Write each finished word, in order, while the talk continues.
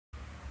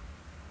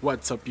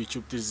What's up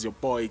YouTube, this is your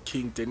boy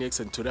King Denix,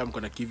 and today I'm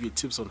gonna give you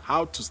tips on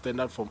how to stand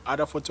out from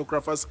other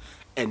photographers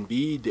and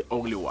be the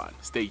only one.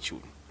 Stay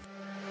tuned.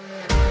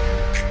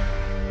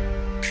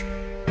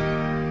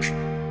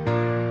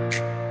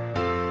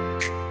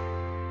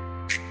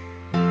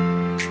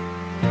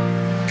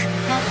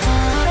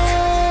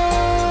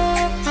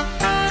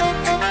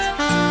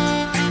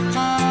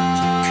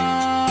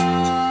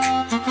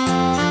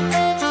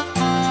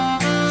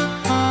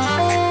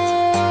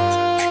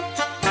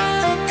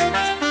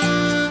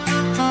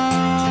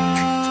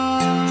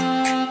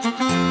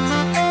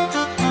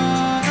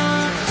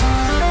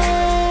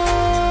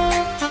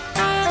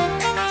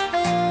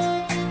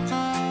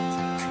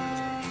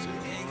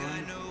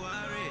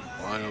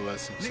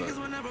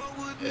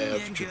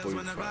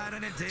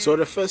 So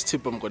the first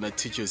tip I'm gonna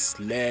teach you is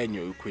learn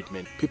your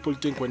equipment. People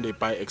think when they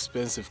buy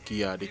expensive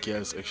gear, the gear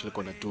is actually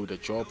gonna do the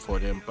job for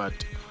them, but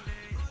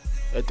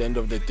at the end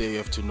of the day, you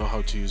have to know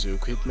how to use your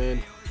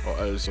equipment, or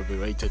else you'll be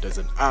rated as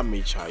an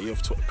amateur. You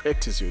have to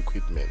practice your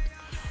equipment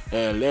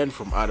and learn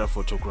from other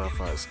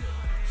photographers.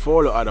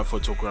 Follow other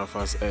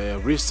photographers,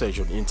 research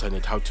on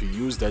internet how to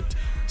use that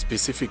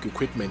specific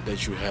equipment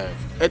that you have.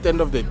 At the end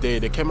of the day,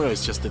 the camera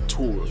is just a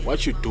tool.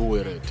 What you do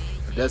with it,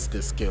 that's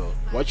the skill.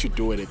 What you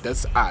do with it,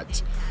 that's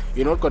art.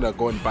 You're not gonna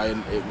go and buy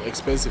an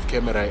expensive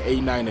camera,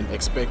 A9, and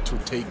expect to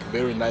take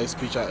very nice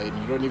picture, and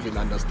you don't even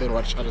understand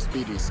what shutter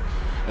speed is,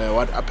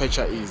 what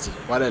aperture is,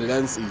 what a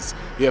lens is.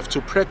 You have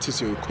to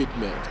practice your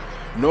equipment.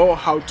 Know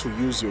how to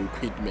use your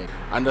equipment,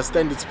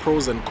 understand its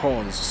pros and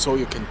cons, so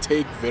you can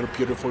take very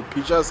beautiful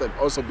pictures and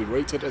also be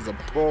rated as a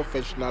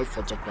professional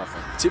photographer.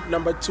 Tip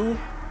number 2,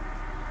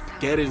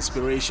 get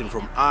inspiration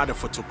from other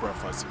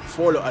photographers.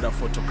 Follow other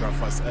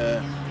photographers,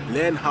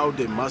 learn how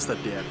they master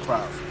their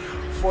craft.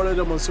 Follow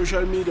them on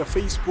social media,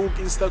 Facebook,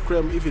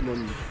 Instagram, even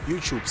on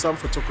YouTube. Some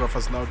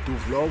photographers now do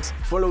vlogs.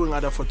 Following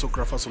other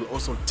photographers will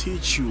also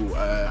teach you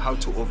how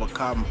to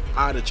overcome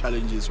other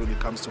challenges when it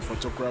comes to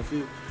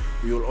photography.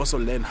 You will also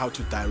learn how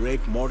to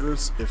direct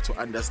models. You have to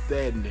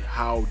understand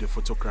how the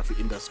photography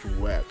industry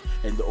works,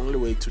 and the only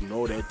way to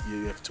know that,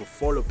 you have to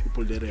follow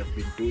people that have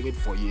been doing it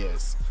for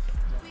years.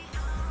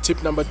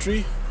 Tip number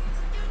 3,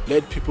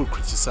 let people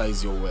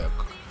criticize your work.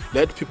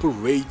 Let people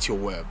rate your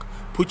work.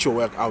 Put your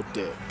work out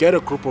there. Get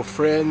a group of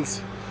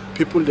friends,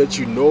 people that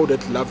you know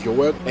that love your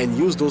work, and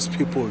use those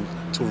people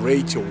to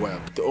rate your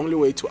work. The only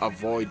way to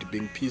avoid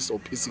being pissed or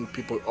pissing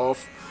people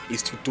off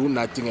is to do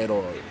nothing at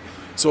all.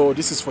 So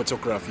this is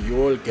photography.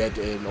 You all get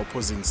an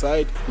opposing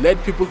side.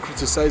 Let people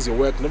criticize your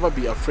work. Never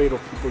be afraid of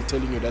people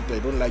telling you that they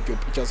don't like your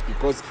pictures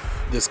because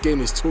the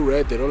skin is too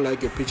red. They don't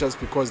like your pictures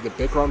because the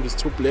background is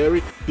too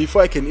blurry.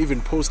 Before I can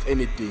even post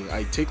anything,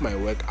 I take my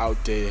work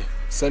out there,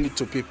 send it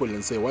to people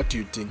and say, what do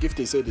you think? If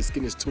they say the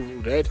skin is too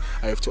red,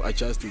 I have to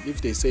adjust it.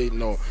 If they say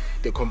no,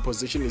 the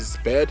composition is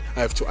bad,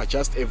 I have to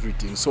adjust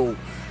everything. So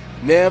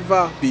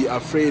never be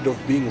afraid of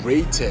being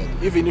rated.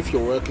 Even if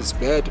your work is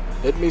bad,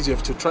 that means you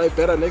have to try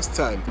better next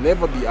time.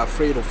 Never be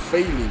afraid of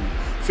failing.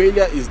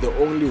 Failure is the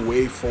only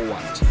way forward.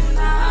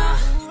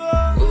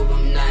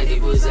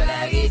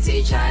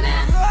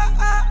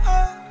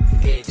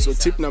 So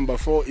tip number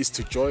 4 is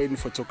to join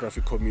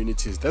photography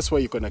communities. That's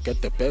where you're gonna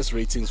get the best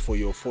ratings for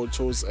your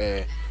photos,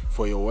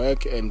 for your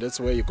work, and that's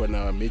where you're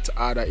gonna meet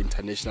other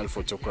international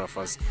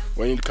photographers.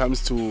 When it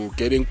comes to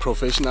getting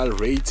professional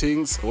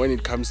ratings, when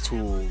it comes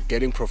to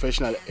getting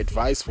professional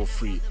advice for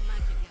free.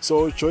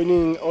 So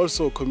joining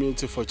also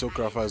community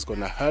photographers is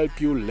gonna help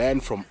you learn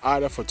from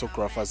other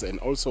photographers and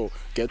also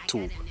get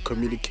to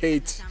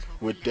communicate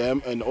with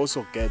them and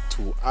also get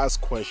to ask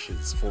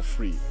questions for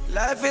free.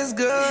 Life is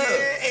good,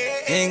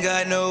 ain't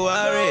got no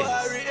worries.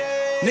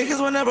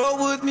 Niggas wanna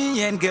roll with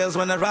me and girls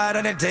wanna ride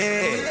on the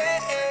day.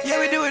 Yeah,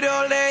 we do it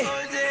all day,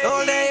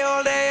 all day,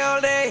 all day,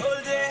 all day.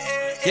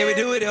 Yeah, we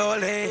do it all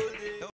day.